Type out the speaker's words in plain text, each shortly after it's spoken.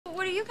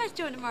are you guys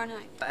doing tomorrow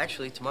night?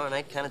 Actually, tomorrow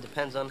night kind of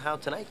depends on how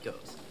tonight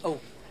goes. Oh,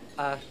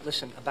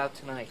 listen, about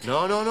tonight.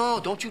 No.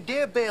 Don't you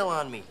dare bail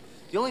on me.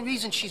 The only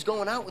reason she's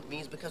going out with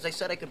me is because I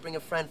said I could bring a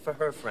friend for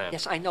her friend.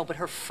 Yes, I know, but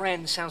her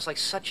friend sounds like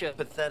such a...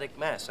 Pathetic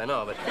mess, I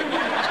know, but...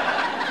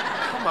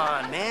 Come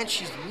on, man,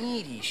 she's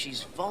needy,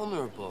 she's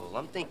vulnerable.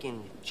 I'm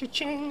thinking,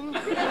 cha-ching.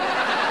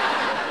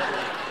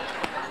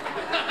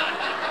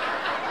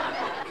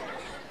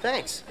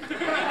 Thanks.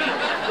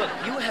 Look,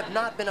 you have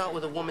not been out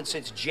with a woman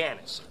since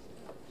Janice.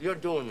 You're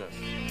doing this.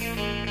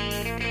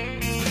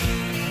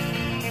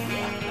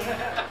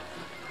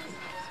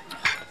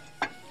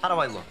 How do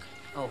I look?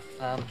 Oh,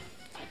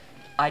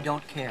 I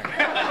don't care.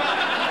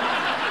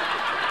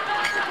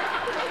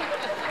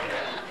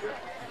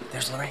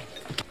 There's Lorraine.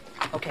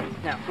 Okay,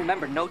 now,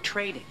 remember, no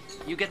trading.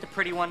 You get the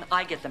pretty one,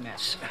 I get the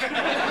mess.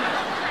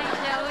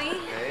 Hi, Joey.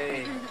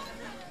 Hey.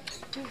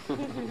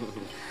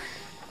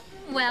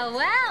 Well,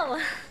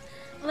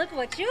 look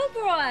what you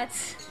brought.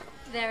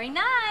 Very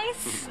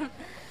nice.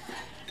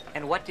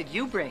 And what did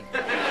you bring?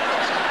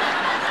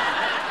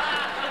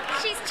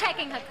 She's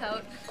checking her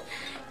coat.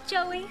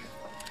 Joey,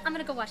 I'm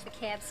gonna go wash the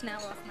cab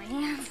smell off my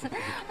hands.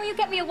 Will you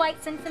get me a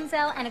white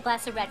Zinfandel and a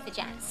glass of red for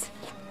Janice?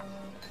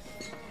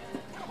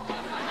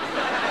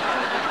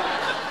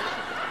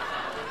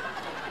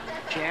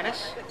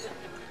 Janice?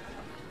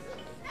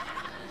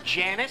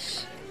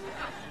 Janice?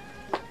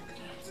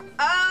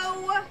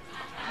 Oh,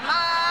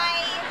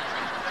 my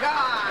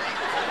God.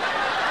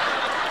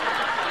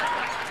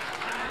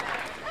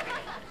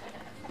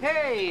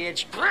 Hey,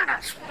 it's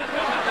Janice.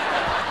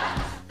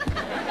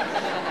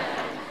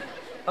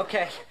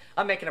 Okay,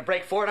 I'm making a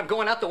break for it. I'm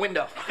going out the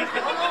window.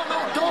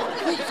 No, don't.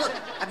 Please, look.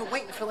 I've been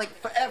waiting for, like,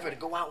 forever to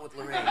go out with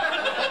Lorraine.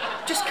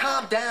 Just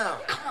calm down.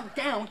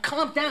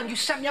 Calm down. You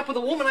set me up with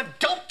a woman I've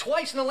dumped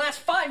twice in the last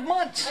 5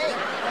 months. Hey.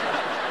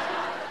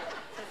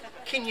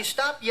 Can you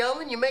stop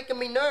yelling? You're making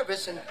me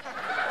nervous, and...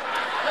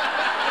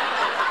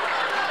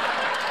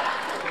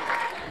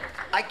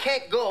 I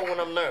can't go when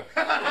I'm nervous.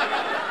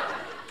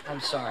 I'm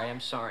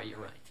sorry, you're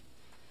right.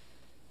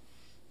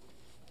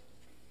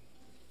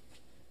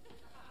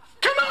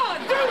 Come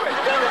on, do it, go,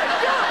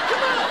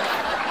 come on!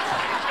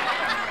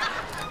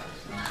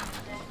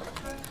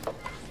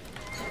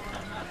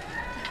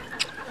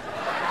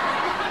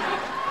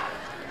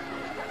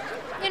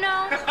 You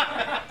know,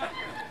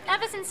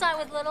 ever since I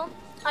was little,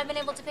 I've been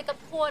able to pick up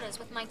quarters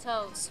with my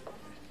toes.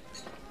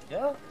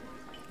 Yeah?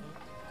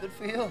 Good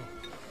for you.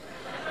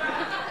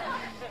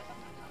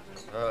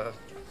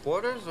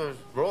 Quarters or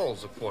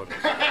rolls of quarters?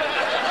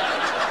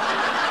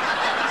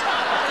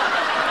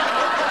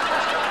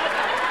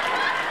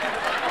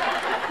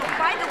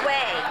 By the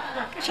way,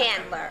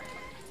 Chandler,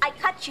 I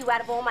cut you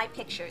out of all my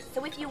pictures,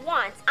 so if you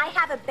want, I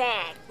have a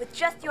bag with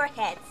just your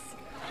heads.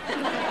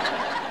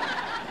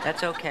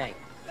 That's okay.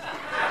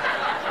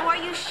 Oh, are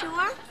you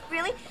sure?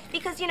 Really?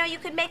 Because, you know, you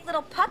could make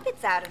little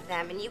puppets out of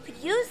them, and you could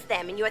use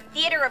them in your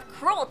theater of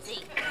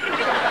cruelty.